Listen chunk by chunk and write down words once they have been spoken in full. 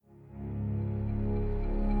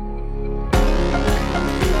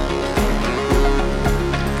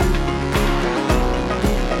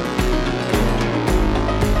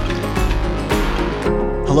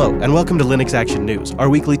Hello, and welcome to Linux Action News, our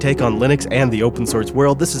weekly take on Linux and the open source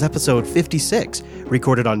world. This is episode 56,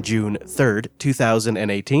 recorded on June 3rd,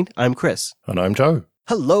 2018. I'm Chris. And I'm Joe.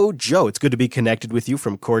 Hello, Joe. It's good to be connected with you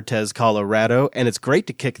from Cortez, Colorado, and it's great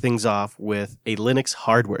to kick things off with a Linux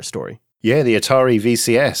hardware story. Yeah, the Atari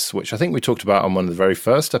VCS, which I think we talked about on one of the very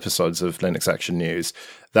first episodes of Linux Action News,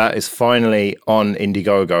 that is finally on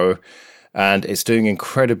Indiegogo, and it's doing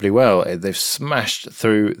incredibly well. They've smashed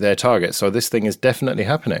through their target, so this thing is definitely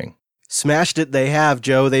happening. Smashed it they have,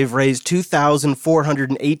 Joe. They've raised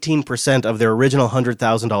 2,418% of their original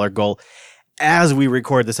 $100,000 goal as we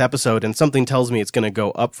record this episode, and something tells me it's going to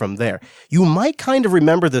go up from there. You might kind of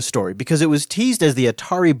remember this story because it was teased as the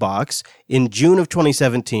Atari box in June of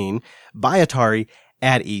 2017 by Atari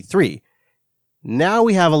at E3. Now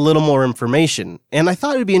we have a little more information, and I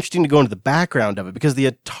thought it would be interesting to go into the background of it because the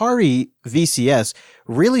Atari VCS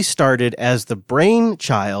really started as the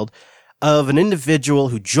brainchild of an individual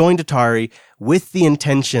who joined Atari with the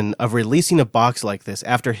intention of releasing a box like this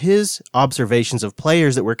after his observations of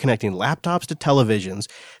players that were connecting laptops to televisions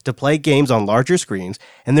to play games on larger screens,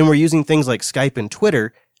 and then were using things like Skype and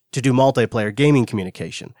Twitter to do multiplayer gaming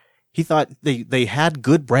communication. He thought they had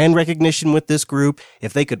good brand recognition with this group.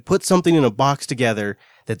 If they could put something in a box together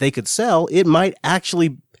that they could sell, it might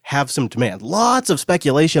actually have some demand. Lots of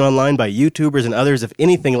speculation online by YouTubers and others if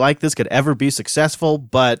anything like this could ever be successful,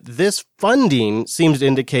 but this funding seems to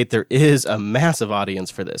indicate there is a massive audience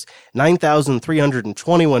for this.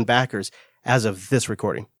 9,321 backers as of this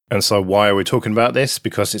recording. And so why are we talking about this?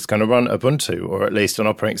 Because it's going to run Ubuntu, or at least an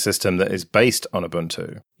operating system that is based on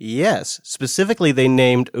Ubuntu. Yes, specifically they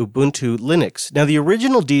named Ubuntu Linux. Now the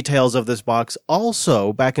original details of this box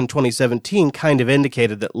also, back in 2017, kind of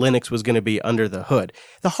indicated that Linux was going to be under the hood.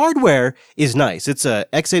 The hardware is nice. It's a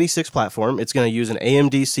x86 platform. It's going to use an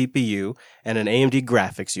AMD CPU and an AMD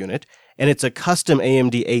graphics unit, and it's a custom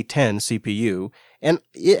AMD A10 CPU. And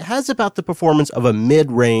it has about the performance of a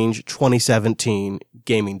mid-range 2017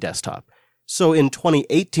 gaming desktop. So in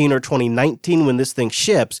 2018 or 2019, when this thing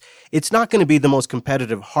ships, it's not going to be the most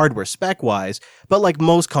competitive hardware spec-wise, but like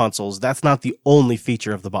most consoles, that's not the only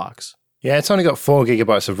feature of the box. Yeah, it's only got 4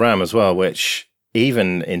 gigabytes of RAM as well, which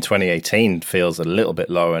even in 2018 feels a little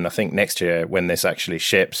bit low. And I think next year, when this actually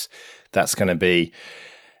ships, that's going to be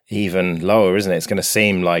even lower, isn't it? It's going to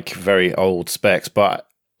seem like very old specs, but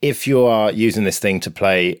if you are using this thing to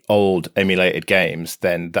play old emulated games,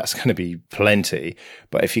 then that's going to be plenty.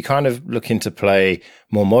 But if you kind of looking to play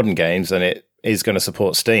more modern games and it is going to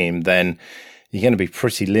support Steam, then you're going to be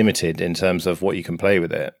pretty limited in terms of what you can play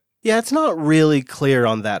with it. Yeah, it's not really clear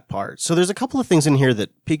on that part. So there's a couple of things in here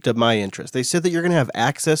that piqued up my interest. They said that you're going to have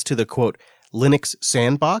access to the, quote, Linux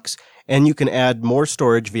sandbox, and you can add more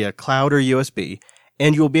storage via cloud or USB,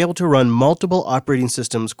 and you'll be able to run multiple operating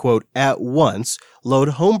systems, quote, at once, load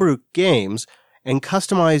homebrew games, and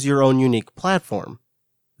customize your own unique platform.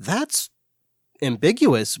 That's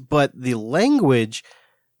ambiguous, but the language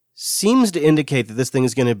seems to indicate that this thing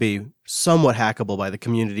is going to be somewhat hackable by the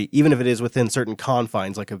community, even if it is within certain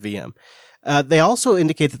confines like a VM. They also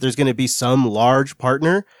indicate that there's going to be some large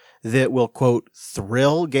partner that will, quote,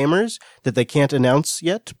 thrill gamers that they can't announce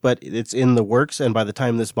yet, but it's in the works, and by the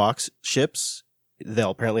time this box ships,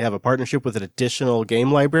 they'll apparently have a partnership with an additional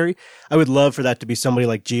game library. I would love for that to be somebody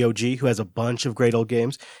like GOG, who has a bunch of great old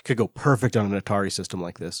games, could go perfect on an Atari system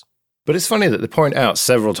like this. But it's funny that they point out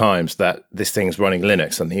several times that this thing's running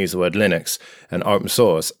Linux, and they use the word Linux and open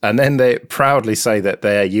source, and then they proudly say that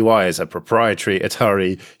their UI is a proprietary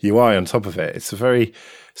Atari UI on top of it. It's a very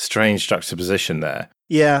strange juxtaposition there.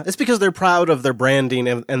 Yeah, it's because they're proud of their branding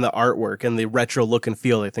and the artwork and the retro look and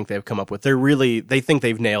feel they think they've come up with. They think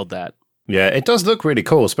they've nailed that. Yeah, it does look really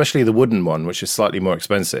cool, especially the wooden one, which is slightly more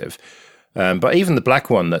expensive. But even the black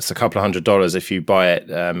one, that's a couple of $100 if you buy it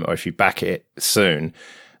or if you back it soon.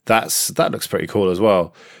 That looks pretty cool as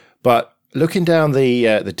well. But looking down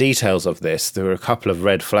the details of this, there were a couple of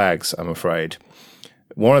red flags, I'm afraid.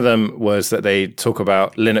 One of them was that they talk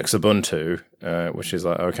about Linux Ubuntu, which is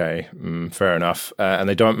like, okay, fair enough. And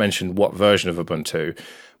they don't mention what version of Ubuntu.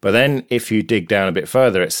 But then if you dig down a bit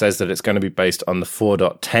further, it says that it's going to be based on the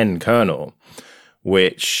 4.10 kernel,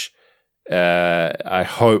 which I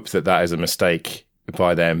hope that is a mistake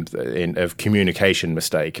by them, of communication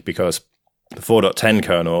mistake, because the 4.10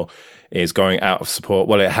 kernel is going out of support.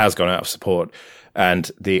 Well, it has gone out of support. And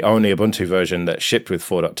the only Ubuntu version that shipped with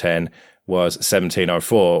 4.10 was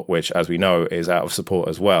 17.04, which, as we know, is out of support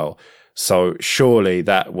as well. So surely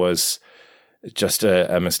that was just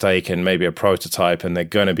a mistake and maybe a prototype, and they're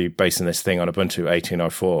going to be basing this thing on Ubuntu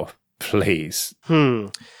 18.04. Please.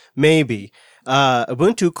 Maybe.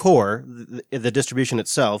 Ubuntu Core, the distribution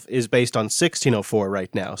itself, is based on 16.04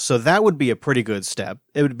 right now. So that would be a pretty good step.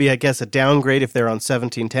 It would be, I guess, a downgrade if they're on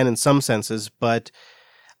 17.10 in some senses, but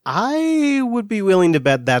I would be willing to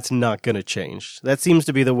bet that's not going to change. That seems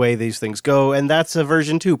to be the way these things go, and that's a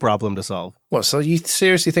version 2 problem to solve. What, so you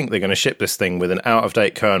seriously think they're going to ship this thing with an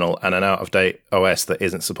out-of-date kernel and an out-of-date OS that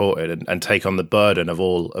isn't supported and take on the burden of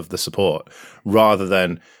all of the support, rather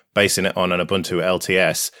than basing it on an Ubuntu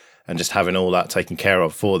LTS and just having all that taken care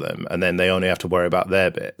of for them, and then they only have to worry about their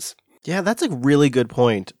bits? Yeah, that's a really good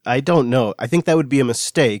point. I don't know. I think that would be a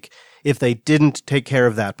mistake if they didn't take care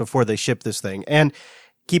of that before they ship this thing. And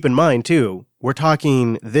keep in mind, too, we're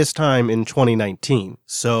talking this time in 2019.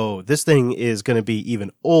 So this thing is going to be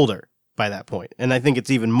even older by that point. And I think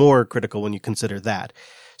it's even more critical when you consider that.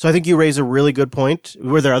 So I think you raise a really good point.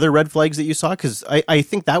 Were there other red flags that you saw? Because I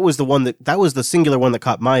think that was the one that was the singular one that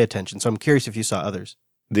caught my attention. So I'm curious if you saw others.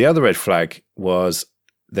 The other red flag was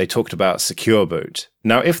they talked about Secure Boot.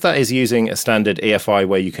 Now, if that is using a standard EFI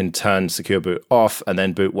where you can turn Secure Boot off and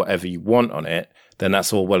then boot whatever you want on it, then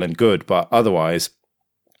that's all well and good. But otherwise,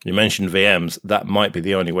 you mentioned VMs, that might be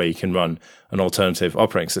the only way you can run an alternative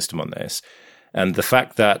operating system on this. And the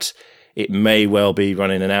fact that it may well be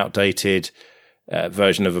running an outdated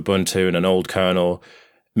version of Ubuntu and an old kernel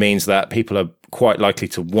means that people are quite likely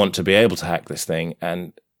to want to be able to hack this thing.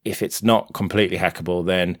 And if it's not completely hackable,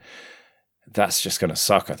 then that's just going to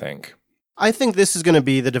suck, I think. I think this is going to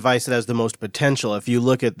be the device that has the most potential. If you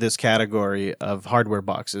look at this category of hardware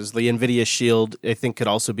boxes, the NVIDIA Shield, I think, could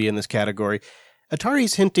also be in this category.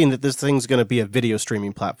 Atari's hinting that this thing's going to be a video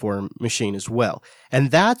streaming platform machine as well. And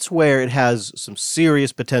that's where it has some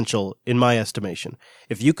serious potential, in my estimation.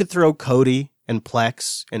 If you could throw Kodi and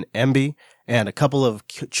Plex and Emby and a couple of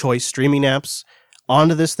choice streaming apps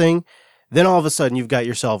onto this thing, then all of a sudden you've got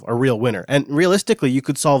yourself a real winner. And realistically, you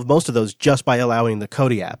could solve most of those just by allowing the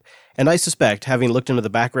Kodi app. And I suspect, having looked into the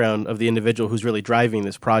background of the individual who's really driving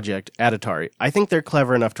this project at Atari, I think they're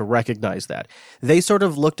clever enough to recognize that. They sort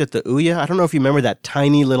of looked at the Ouya. I don't know if you remember that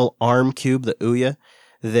tiny little ARM cube, the Ouya,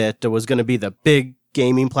 that was going to be the big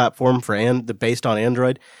gaming platform for based on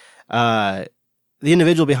Android. The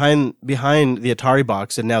individual behind the Atari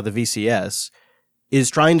box and now the VCS is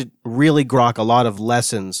trying to really grok a lot of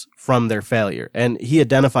lessons from their failure. And he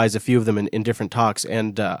identifies a few of them in different talks,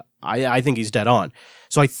 and I think he's dead on.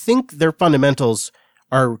 So I think their fundamentals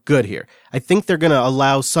are good here. I think they're going to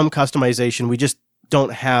allow some customization. We just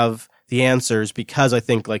don't have the answers because I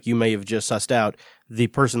think, like you may have just sussed out, the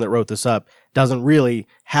person that wrote this up doesn't really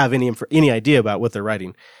have any idea about what they're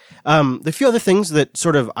writing. The few other things that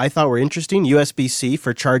sort of I thought were interesting, USB-C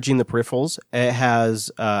for charging the peripherals. It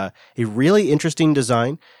has a really interesting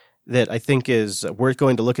design that I think is worth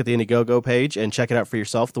going to look at the Indiegogo page and check it out for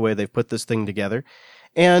yourself, the way they've put this thing together.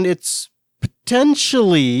 And it's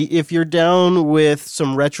potentially, if you're down with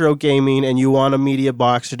some retro gaming and you want a media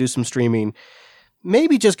box to do some streaming,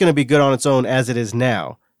 maybe just going to be good on its own as it is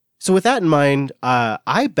now. So with that in mind,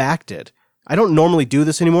 I backed it. I don't normally do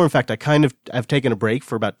this anymore. In fact, I've taken a break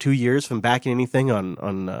for about 2 years from backing anything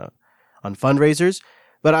on fundraisers.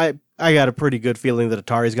 But I got a pretty good feeling that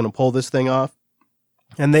Atari is going to pull this thing off.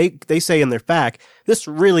 And they say in their FAQ, this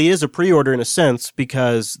really is a pre-order in a sense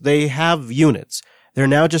because they have units. They're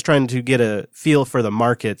now just trying to get a feel for the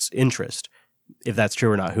market's interest. If that's true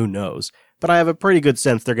or not, who knows? But I have a pretty good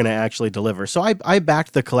sense they're going to actually deliver. So I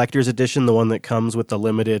backed the collector's edition, the one that comes with the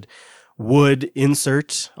limited wood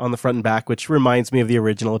insert on the front and back, which reminds me of the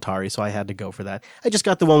original Atari, so I had to go for that. I just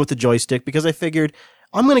got the one with the joystick because I figured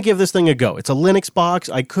I'm going to give this thing a go. It's a Linux box.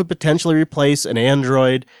 I could potentially replace an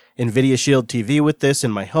Android NVIDIA Shield TV with this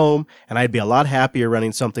in my home, and I'd be a lot happier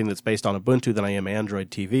running something that's based on Ubuntu than I am Android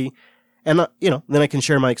TV. And, then I can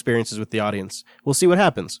share my experiences with the audience. We'll see what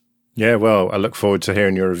happens. Yeah, well, I look forward to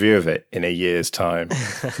hearing your review of it in a year's time.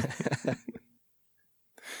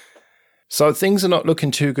 So things are not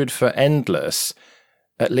looking too good for Endless.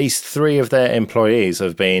 At least 3 of their employees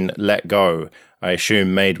have been let go, I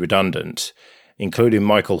assume made redundant, including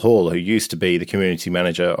Michael Hall, who used to be the community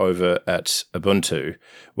manager over at Ubuntu,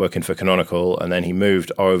 working for Canonical, and then he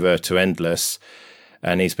moved over to Endless.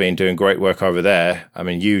 And he's been doing great work over there. I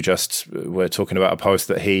mean, you just were talking about a post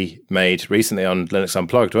that he made recently on Linux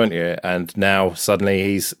Unplugged, weren't you? And now suddenly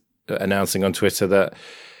he's announcing on Twitter that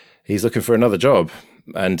he's looking for another job.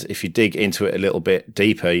 And if you dig into it a little bit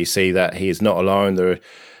deeper, you see that he is not alone. There are a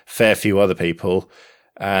fair few other people.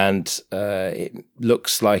 And it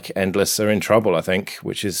looks like Endless are in trouble, I think,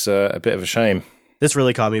 which is a bit of a shame. This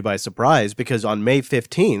really caught me by surprise because on May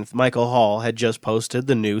 15th, Michael Hall had just posted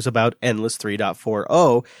the news about Endless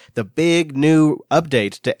 3.40, the big new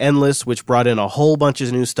update to Endless, which brought in a whole bunch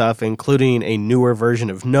of new stuff, including a newer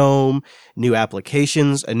version of GNOME, new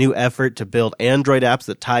applications, a new effort to build Android apps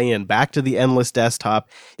that tie in back to the Endless desktop.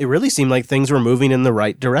 It really seemed like things were moving in the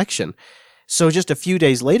right direction. So just a few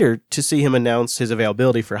days later, to see him announce his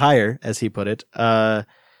availability for hire, as he put it,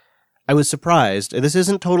 I was surprised. This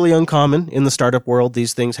isn't totally uncommon in the startup world.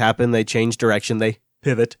 These things happen. They change direction. They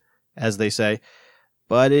pivot, as they say.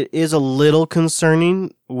 But it is a little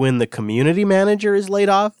concerning when the community manager is laid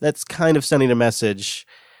off. That's kind of sending a message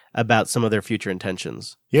about some of their future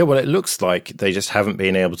intentions. Yeah, well, it looks like they just haven't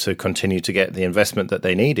been able to continue to get the investment that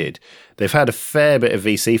they needed. They've had a fair bit of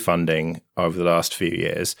VC funding over the last few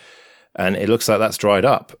years, and it looks like that's dried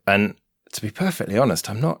up. And to be perfectly honest,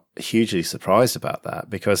 I'm not hugely surprised about that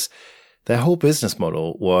because their whole business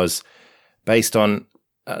model was based on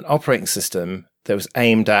an operating system that was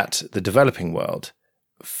aimed at the developing world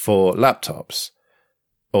for laptops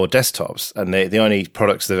or desktops. And the only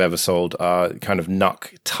products they've ever sold are kind of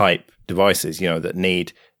NUC type devices, that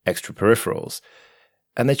need extra peripherals.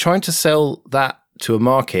 And they're trying to sell that to a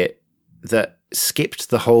market that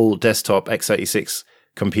skipped the whole desktop x86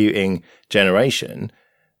 computing generation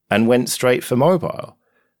and went straight for mobile.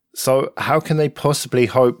 So how can they possibly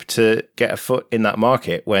hope to get a foot in that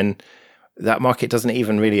market when that market doesn't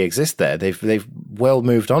even really exist there? They've well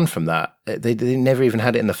moved on from that. They never even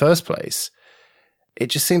had it in the first place. It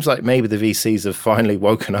just seems like maybe the VCs have finally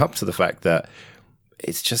woken up to the fact that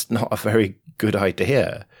it's just not a very good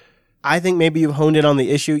idea. I think maybe you've honed in on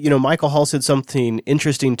the issue. Michael Hall said something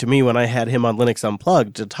interesting to me when I had him on Linux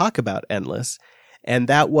Unplugged to talk about Endless, and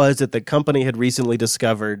that was that the company had recently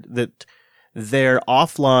discovered that their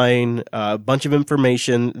offline bunch of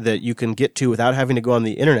information that you can get to without having to go on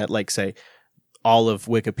the internet, like, say, all of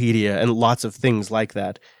Wikipedia and lots of things like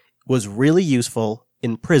that, was really useful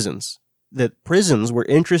in prisons. That prisons were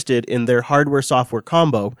interested in their hardware-software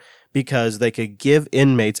combo because they could give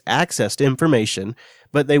inmates access to information,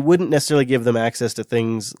 but they wouldn't necessarily give them access to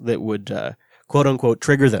things that would, quote-unquote,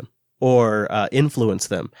 trigger them or influence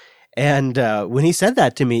them. And when he said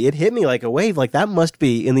that to me, it hit me like a wave. Like, that must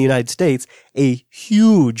be, in the United States, a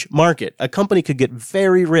huge market. A company could get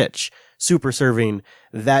very rich super serving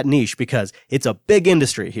that niche because it's a big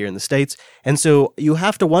industry here in the States. And so you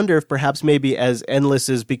have to wonder if perhaps maybe as Endless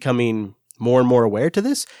is becoming more and more aware to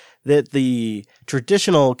this, that the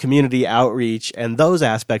traditional community outreach and those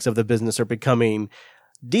aspects of the business are becoming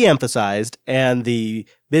de-emphasized, and the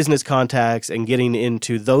business contacts and getting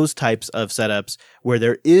into those types of setups where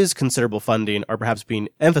there is considerable funding are perhaps being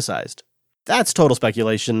emphasized. That's total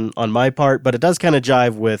speculation on my part, but it does kind of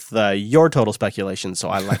jive with your total speculation, so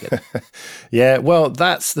I like it. Yeah, well,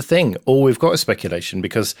 that's the thing. All we've got is speculation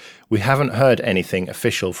because we haven't heard anything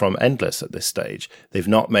official from Endless at this stage. They've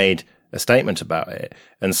not made a statement about it.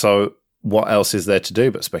 And so what else is there to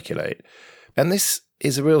do but speculate? And this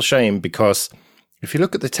is a real shame because if you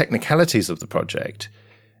look at the technicalities of the project,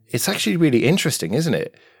 it's actually really interesting, isn't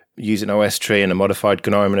it? Using OS Tree and a modified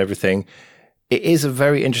GNOME and everything. It is a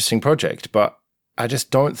very interesting project, but I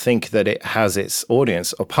just don't think that it has its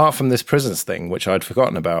audience, apart from this prisons thing, which I'd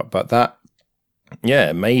forgotten about. But that,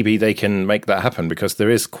 yeah, maybe they can make that happen because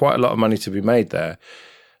there is quite a lot of money to be made there.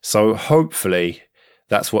 So hopefully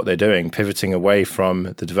that's what they're doing, pivoting away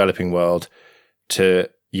from the developing world to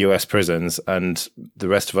US prisons, and the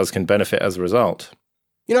rest of us can benefit as a result.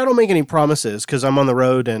 I don't make any promises because I'm on the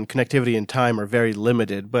road and connectivity and time are very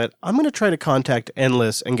limited, but I'm going to try to contact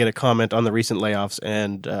Endless and get a comment on the recent layoffs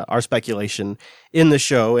and our speculation in the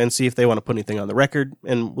show and see if they want to put anything on the record,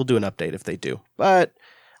 and we'll do an update if they do. But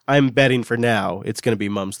I'm betting for now it's going to be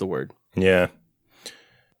mum's the word. Yeah.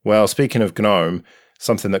 Well, speaking of GNOME,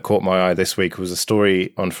 something that caught my eye this week was a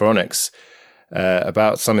story on Phoronix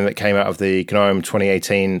about something that came out of the GNOME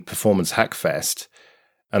 2018 Performance Hackfest.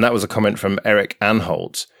 And that was a comment from Eric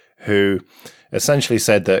Anholt, who essentially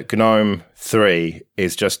said that GNOME 3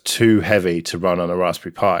 is just too heavy to run on a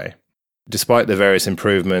Raspberry Pi. Despite the various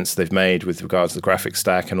improvements they've made with regards to the graphics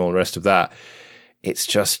stack and all the rest of that, it's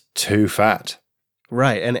just too fat.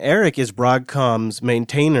 Right, and Eric is Broadcom's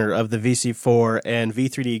maintainer of the VC4 and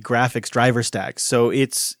V3D graphics driver stacks, so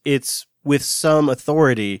it's with some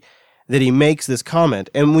authority that he makes this comment.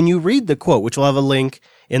 And when you read the quote, which will have a link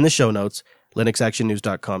in the show notes,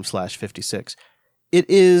 linuxactionnews.com/56, it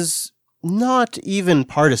is not even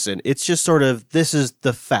partisan. It's just sort of, this is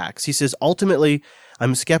the facts. He says, ultimately,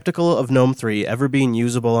 I'm skeptical of GNOME 3 ever being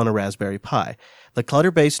usable on a Raspberry Pi. The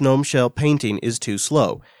Clutter-based GNOME shell painting is too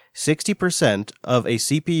slow. 60% of a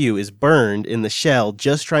CPU is burned in the shell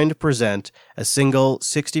just trying to present a single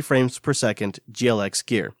 60 frames per second GLX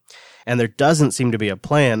gear. And there doesn't seem to be a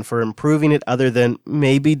plan for improving it other than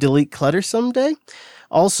maybe delete clutter someday.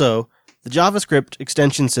 Also, the JavaScript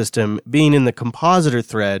extension system being in the compositor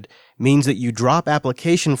thread means that you drop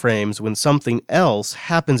application frames when something else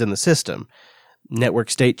happens in the system. Network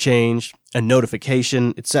state change, a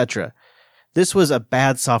notification, etc. This was a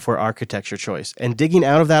bad software architecture choice, and digging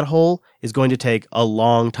out of that hole is going to take a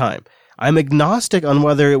long time. I'm agnostic on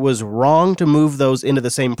whether it was wrong to move those into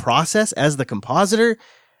the same process as the compositor,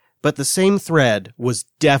 but the same thread was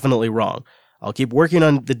definitely wrong. I'll keep working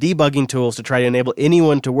on the debugging tools to try to enable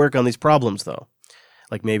anyone to work on these problems, though.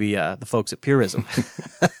 Like maybe the folks at Purism.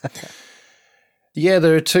 Yeah,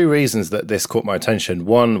 there are two reasons that this caught my attention.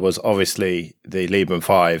 One was obviously the Librem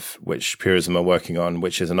 5, which Purism are working on,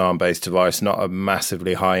 which is an ARM-based device, not a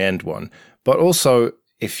massively high-end one. But also,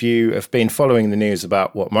 if you have been following the news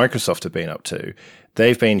about what Microsoft have been up to,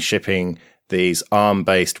 they've been shipping these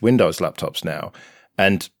ARM-based Windows laptops now.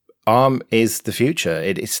 And ARM is the future.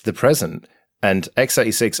 It's the present. And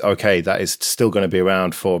x86, okay, that is still going to be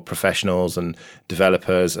around for professionals and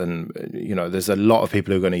developers. And, there's a lot of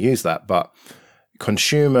people who are going to use that. But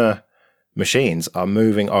consumer machines are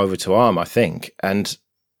moving over to ARM, I think. And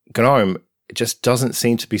GNOME just doesn't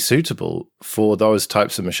seem to be suitable for those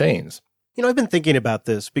types of machines. I've been thinking about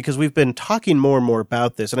this because we've been talking more and more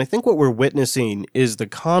about this. And I think what we're witnessing is the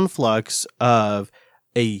conflux of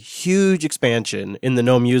a huge expansion in the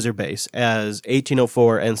GNOME user base as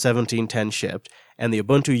 1804 and 1710 shipped and the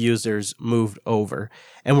Ubuntu users moved over.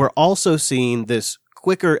 And we're also seeing this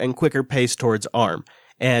quicker and quicker pace towards ARM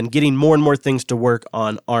and getting more and more things to work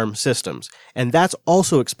on ARM systems. And that's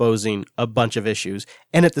also exposing a bunch of issues.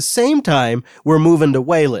 And at the same time, we're moving to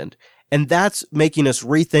Wayland. And that's making us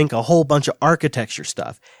rethink a whole bunch of architecture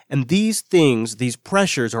stuff. And these things, these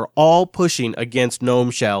pressures are all pushing against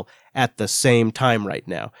GNOME Shell at the same time right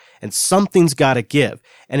now. And something's got to give.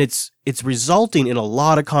 And it's resulting in a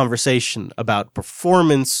lot of conversation about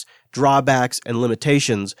performance, drawbacks, and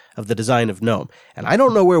limitations of the design of GNOME. And I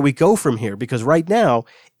don't know where we go from here because right now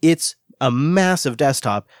it's a massive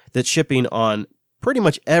desktop that's shipping on pretty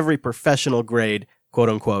much every professional grade, quote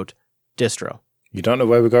unquote, distro. You don't know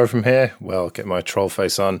where we go from here? Well, get my troll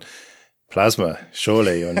face on. Plasma,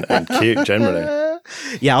 surely, and Qt generally.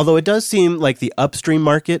 Yeah, although it does seem like the upstream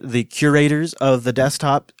market, the curators of the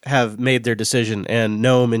desktop have made their decision, and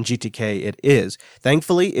GNOME and GTK it is.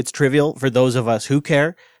 Thankfully, it's trivial for those of us who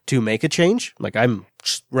care to make a change. Like, I'm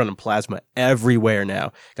just running Plasma everywhere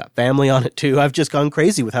now. Got family on it too. I've just gone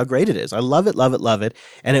crazy with how great it is. I love it, love it, love it.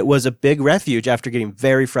 And it was a big refuge after getting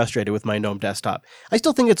very frustrated with my GNOME desktop. I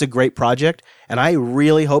still think it's a great project, and I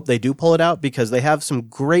really hope they do pull it out because they have some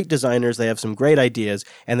great designers, they have some great ideas,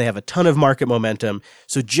 and they have a ton of market momentum.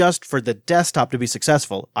 So just for the desktop to be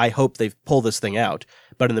successful, I hope they pull this thing out.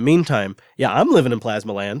 But in the meantime, yeah, I'm living in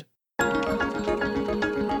Plasma land.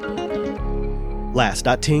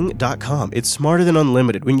 Last.ting.com. It's smarter than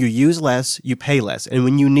unlimited. When you use less, you pay less. And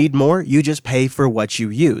when you need more, you just pay for what you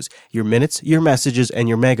use. Your minutes, your messages, and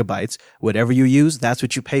your megabytes. Whatever you use, that's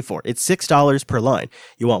what you pay for. It's $6 per line.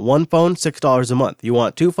 You want one phone? $6 a month. You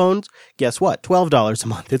want two phones? Guess what? $12 a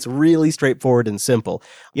month. It's really straightforward and simple.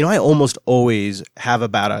 I almost always have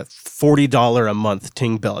about a $40 a month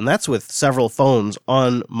Ting bill. And that's with several phones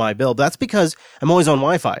on my bill. But that's because I'm always on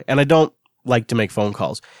Wi-Fi and I don't like to make phone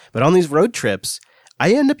calls. But on these road trips,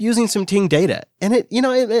 I end up using some Ting data. And it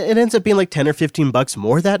ends up being like $10 or $15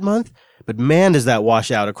 more that month. But man, does that wash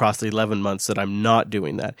out across the 11 months that I'm not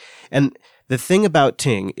doing that. And the thing about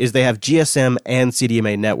Ting is they have GSM and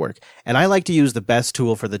CDMA network. And I like to use the best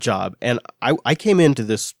tool for the job. And I came into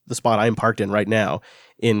the spot I'm parked in right now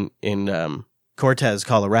in Cortez,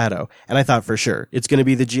 Colorado. And I thought for sure it's going to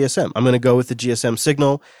be the GSM. I'm going to go with the GSM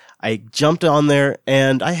signal. I jumped on there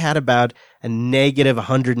and I had about a negative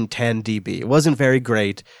 110 dB. It wasn't very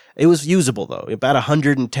great. It was usable though. About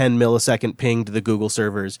 110 millisecond ping to the Google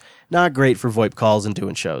servers. Not great for VoIP calls and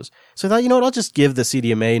doing shows. So I thought, I'll just give the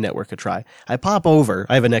CDMA network a try. I pop over.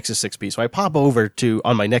 I have a Nexus 6P. So I pop over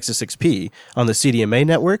on my Nexus 6P on the CDMA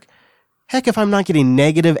network. Heck, if I'm not getting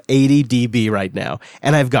negative 80 dB right now,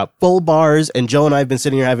 and I've got full bars, and Joe and I have been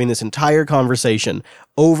sitting here having this entire conversation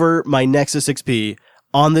over my Nexus 6P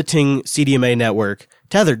on the Ting CDMA network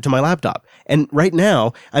tethered to my laptop. And right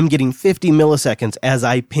now, I'm getting 50 milliseconds as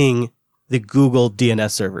I ping the Google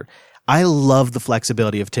DNS server. I love the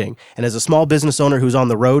flexibility of Ting. And as a small business owner who's on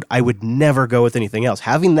the road, I would never go with anything else.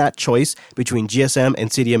 Having that choice between GSM and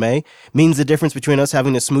CDMA means the difference between us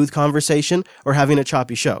having a smooth conversation or having a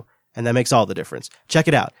choppy show. And that makes all the difference. Check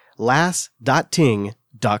it out. Last.ting.com.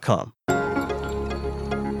 Huawei.com.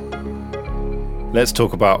 Let's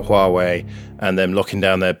talk about Huawei and them locking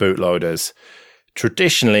down their bootloaders.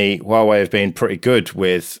 Traditionally, Huawei have been pretty good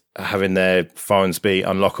with having their phones be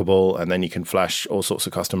unlockable, and then you can flash all sorts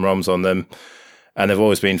of custom ROMs on them. And they've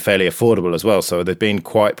always been fairly affordable as well. So they've been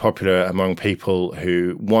quite popular among people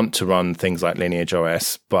who want to run things like Lineage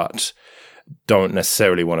OS, but don't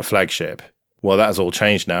necessarily want a flagship. Well, that has all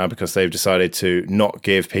changed now because they've decided to not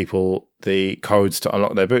give people the codes to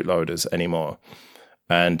unlock their bootloaders anymore.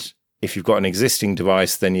 And if you've got an existing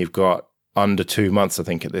device, then you've got under 2 months, I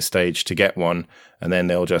think, at this stage to get one. And then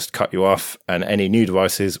they'll just cut you off, and any new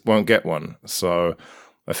devices won't get one. So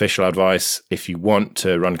official advice, if you want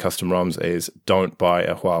to run custom ROMs, is don't buy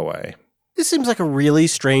a Huawei. This seems like a really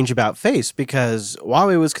strange about face because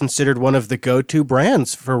Huawei was considered one of the go-to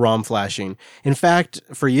brands for ROM flashing. In fact,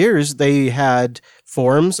 for years, they had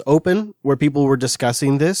forums open where people were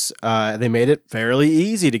discussing this. They made it fairly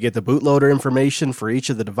easy to get the bootloader information for each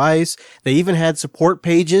of the device. They even had support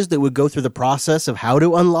pages that would go through the process of how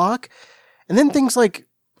to unlock. And then things like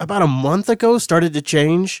about a month ago started to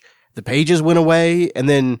change. The pages went away, and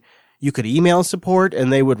then you could email support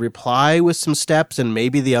and they would reply with some steps and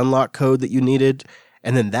maybe the unlock code that you needed.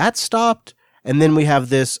 And then that stopped. And then we have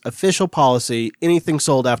this official policy, anything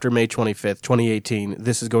sold after May 25th, 2018,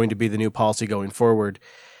 this is going to be the new policy going forward.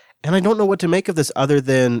 And I don't know what to make of this other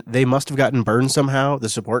than they must have gotten burned somehow. The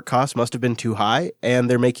support costs must have been too high and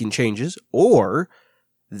they're making changes, or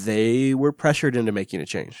they were pressured into making a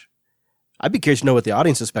change. I'd be curious to know what the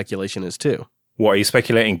audience's speculation is too. What, are you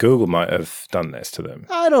speculating Google might have done this to them?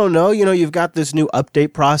 I don't know. You know, you've got this new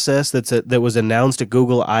update process that was announced at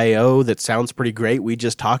Google I.O. that sounds pretty great. We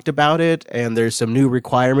just talked about it, and there's some new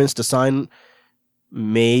requirements to sign.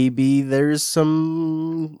 Maybe there's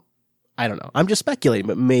some, I don't know. I'm just speculating,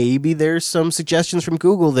 but maybe there's some suggestions from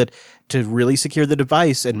Google that to really secure the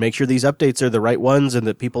device and make sure these updates are the right ones and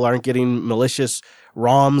that people aren't getting malicious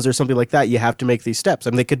ROMs or something like that, you have to make these steps. I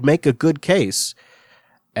mean, they could make a good case.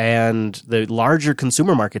 And the larger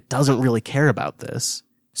consumer market doesn't really care about this.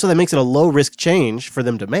 So that makes it a low-risk change for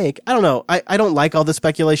them to make. I don't know. I don't like all the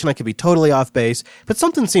speculation. I could be totally off base. But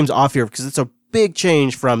something seems off here because it's a big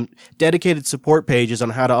change from dedicated support pages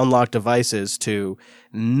on how to unlock devices to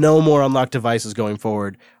no more unlocked devices going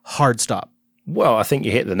forward. Hard stop. Well, I think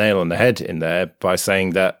you hit the nail on the head in there by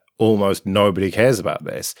saying that almost nobody cares about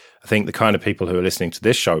this. I think the kind of people who are listening to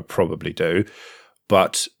this show probably do.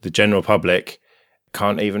 But the general public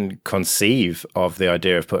can't even conceive of the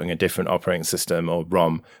idea of putting a different operating system or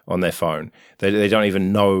ROM on their phone. They don't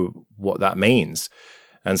even know what that means.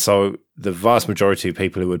 And so the vast majority of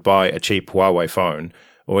people who would buy a cheap Huawei phone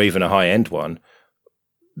or even a high-end one,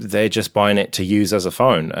 they're just buying it to use as a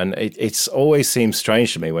phone. And it's always seems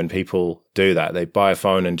strange to me when people do that. They buy a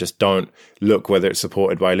phone and just don't look whether it's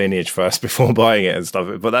supported by Lineage first before buying it and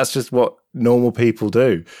stuff. But that's just what normal people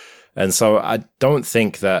do. And so I don't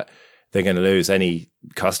think that they're going to lose any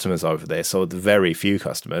customers over this, or the very few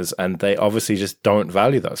customers, and they obviously just don't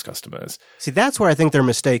value those customers. See, that's where I think their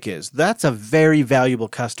mistake is. That's a very valuable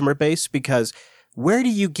customer base because where do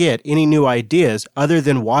you get any new ideas other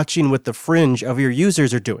than watching what the fringe of your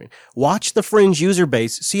users are doing? Watch the fringe user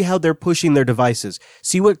base, see how they're pushing their devices,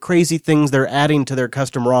 see what crazy things they're adding to their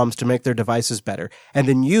custom ROMs to make their devices better. And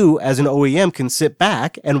then you, as an OEM, can sit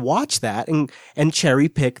back and watch that and cherry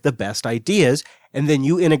pick the best ideas. And then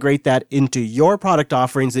you integrate that into your product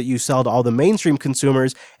offerings that you sell to all the mainstream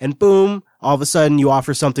consumers, and boom, all of a sudden you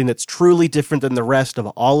offer something that's truly different than the rest of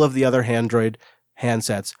all of the other Android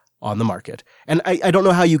handsets on the market. And I don't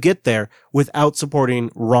know how you get there without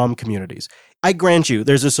supporting ROM communities. I grant you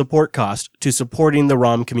there's a support cost to supporting the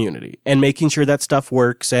ROM community and making sure that stuff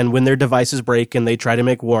works, and when their devices break and they try to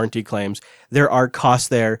make warranty claims, there are costs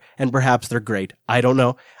there, and perhaps they're great. I don't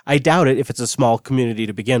know. I doubt it if it's a small community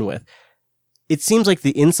to begin with. It seems like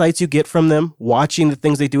the insights you get from them, watching the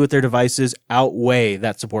things they do with their devices, outweigh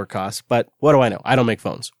that support cost. But what do I know? I don't make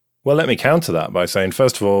phones. Well, let me counter that by saying,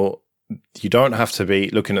 first of all, you don't have to be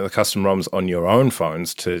looking at the custom ROMs on your own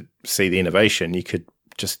phones to see the innovation. You could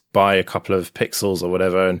just buy a couple of Pixels or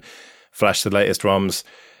whatever and flash the latest ROMs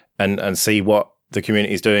and see what the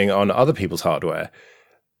community is doing on other people's hardware.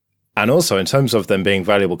 And also, in terms of them being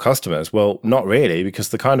valuable customers, well, not really, because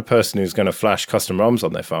the kind of person who's going to flash custom ROMs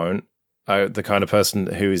on their phone are the kind of person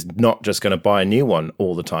who is not just going to buy a new one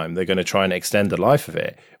all the time. They're going to try and extend the life of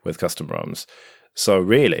it with custom ROMs. So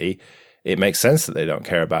really, it makes sense that they don't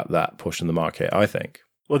care about that push in the market, I think.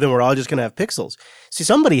 Well, then we're all just going to have Pixels. See,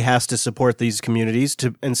 somebody has to support these communities,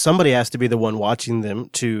 and somebody has to be the one watching them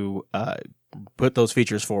to put those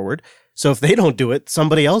features forward. So if they don't do it,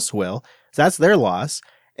 somebody else will. So that's their loss.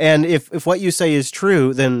 And if what you say is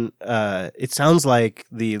true, then it sounds like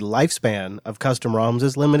the lifespan of custom ROMs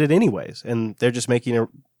is limited anyways, and they're just making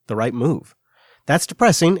the right move. That's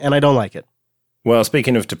depressing, and I don't like it. Well,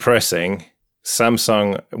 speaking of depressing,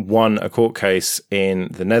 Samsung won a court case in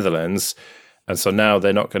the Netherlands, and so now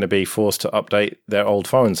they're not going to be forced to update their old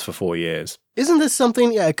phones for 4 years. Isn't this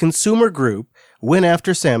something a consumer group went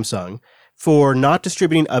after Samsung for not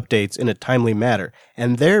distributing updates in a timely manner?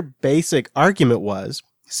 And their basic argument was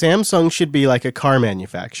Samsung should be like a car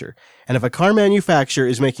manufacturer. And if a car manufacturer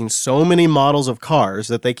is making so many models of cars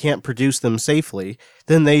that they can't produce them safely,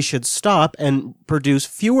 then they should stop and produce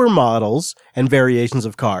fewer models and variations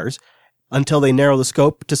of cars until they narrow the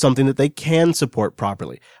scope to something that they can support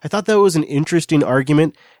properly. I thought that was an interesting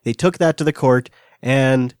argument. They took that to the court,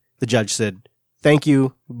 and the judge said, thank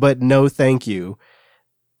you, but no thank you.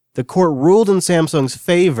 The court ruled in Samsung's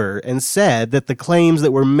favor and said that the claims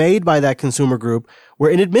that were made by that consumer group were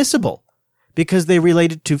inadmissible because they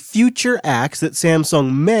related to future acts that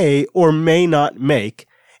Samsung may or may not make,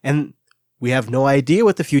 and we have no idea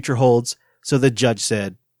what the future holds, so the judge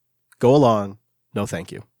said, go along, no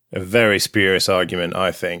thank you. A very spurious argument,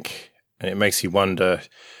 I think, and it makes you wonder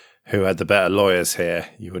who had the better lawyers here.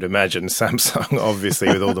 You would imagine Samsung, obviously,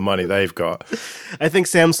 with all the money they've got. I think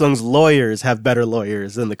Samsung's lawyers have better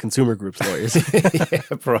lawyers than the consumer group's lawyers. Yeah,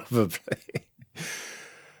 probably.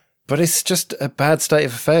 But it's just a bad state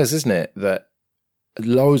of affairs, isn't it? That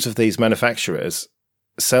loads of these manufacturers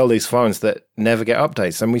sell these phones that never get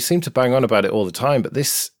updates. And we seem to bang on about it all the time, but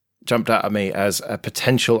this jumped out at me as a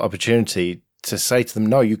potential opportunity to say to them,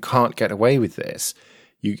 no, you can't get away with this.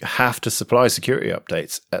 You have to supply security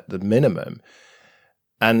updates at the minimum.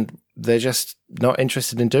 And they're just not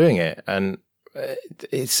interested in doing it. And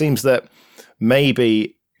it seems that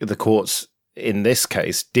maybe the courts in this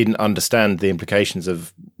case didn't understand the implications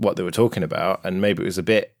of what they were talking about. And maybe it was a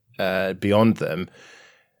bit beyond them,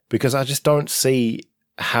 because I just don't see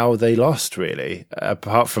how they lost, really,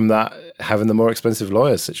 apart from that having the more expensive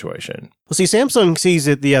lawyers situation. Well, see, Samsung sees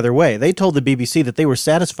it the other way. They told the BBC that they were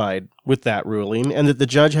satisfied with that ruling and that the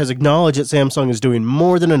judge has acknowledged that Samsung is doing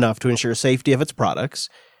more than enough to ensure safety of its products.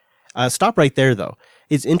 Stop right there, though.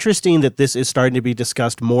 It's interesting that this is starting to be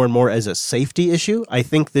discussed more and more as a safety issue. I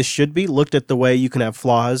think this should be looked at the way you can have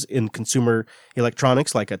flaws in consumer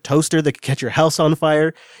electronics, like a toaster that can catch your house on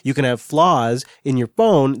fire. You can have flaws in your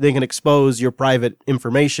phone that can expose your private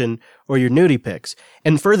information or your nudie pics.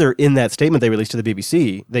 And further, in that statement they released to the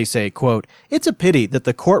BBC, they say, quote, "It's a pity that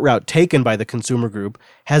the court route taken by the consumer group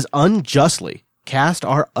has unjustly cast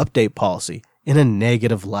our update policy in a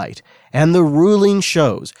negative light. And the ruling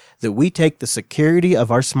shows that we take the security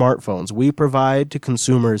of our smartphones we provide to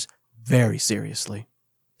consumers very seriously."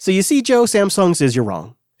 So you see, Joe, Samsung says you're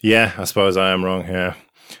wrong. Yeah, I suppose I am wrong here.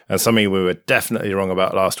 And something we were definitely wrong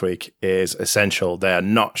about last week is Essential. They are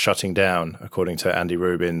not shutting down, according to Andy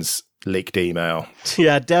Rubin's leaked email.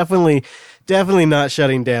 Yeah, definitely not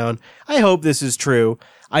shutting down. I hope this is true.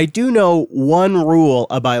 I do know one rule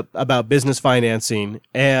about business financing,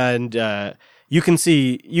 and you can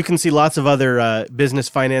see lots of other business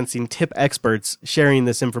financing tip experts sharing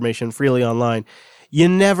this information freely online. You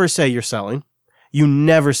never say you're selling. You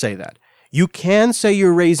never say that. You can say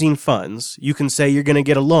you're raising funds. You can say you're going to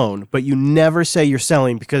get a loan, but you never say you're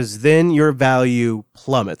selling, because then your value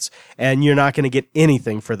plummets and you're not going to get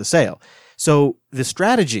anything for the sale. So the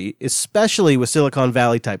strategy, especially with Silicon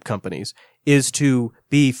Valley type companies, is to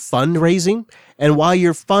be fundraising. And while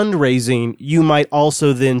you're fundraising, you might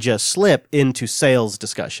also then just slip into sales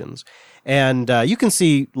discussions. And you can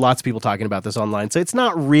see lots of people talking about this online. So it's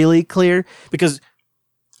not really clear, because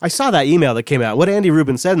I saw that email that came out. What Andy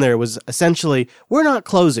Rubin said in there was essentially, we're not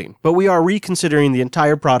closing, but we are reconsidering the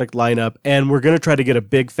entire product lineup, and we're going to try to get a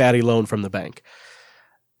big fatty loan from the bank.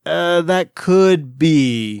 That could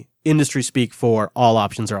be industry speak for all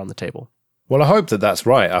options are on the table. Well, I hope that that's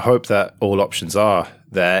right. I hope that all options are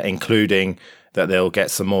there, including that they'll get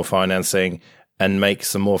some more financing and make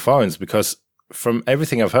some more phones, because from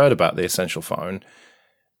everything I've heard about the Essential phone,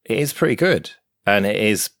 it is pretty good, and it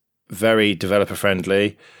is very developer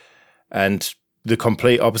friendly, and the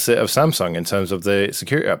complete opposite of Samsung in terms of the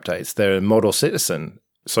security updates. They're a model citizen,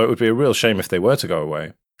 so it would be a real shame if they were to go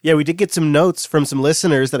away. Yeah, we did get some notes from some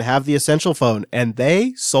listeners that have the Essential phone, and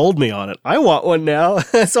they sold me on it. I want one now,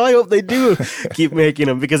 so I hope they do keep making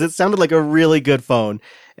them, because it sounded like a really good phone.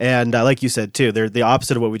 And like you said, too, they're the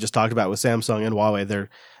opposite of what we just talked about with Samsung and Huawei. They're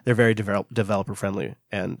very developer friendly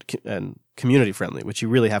and community friendly, which you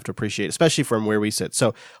really have to appreciate, especially from where we sit.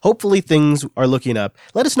 So hopefully things are looking up.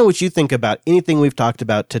 Let us know what you think about anything we've talked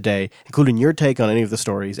about today, including your take on any of the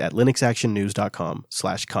stories at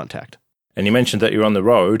linuxactionnews.com/contact. And you mentioned that you're on the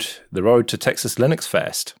road to Texas Linux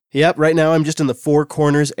Fest. Yep, right now I'm just in the Four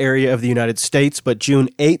Corners area of the United States, but June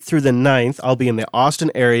 8th through the 9th, I'll be in the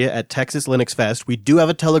Austin area at Texas Linux Fest. We do have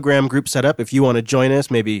a Telegram group set up if you want to join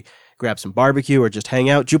us, maybe grab some barbecue or just hang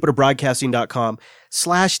out,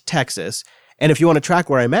 jupiterbroadcasting.com/Texas. And if you want to track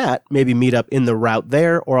where I'm at, maybe meet up in the route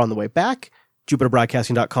there or on the way back,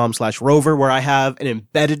 jupiterbroadcasting.com/rover, where I have an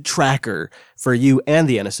embedded tracker for you and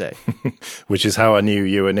the NSA. Which is how I knew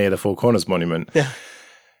you were near the Four Corners Monument. Yeah.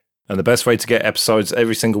 And the best way to get episodes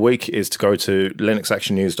every single week is to go to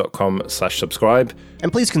linuxactionnews.com/subscribe.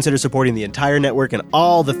 And please consider supporting the entire network and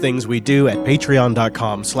all the things we do at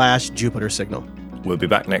patreon.com/JupiterSignal. We'll be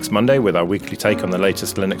back next Monday with our weekly take on the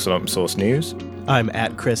latest Linux and open source news. I'm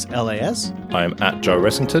at Chris LAS. I'm at Joe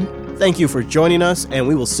Ressington. Thank you for joining us, and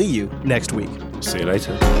we will see you next week. See you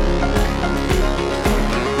later.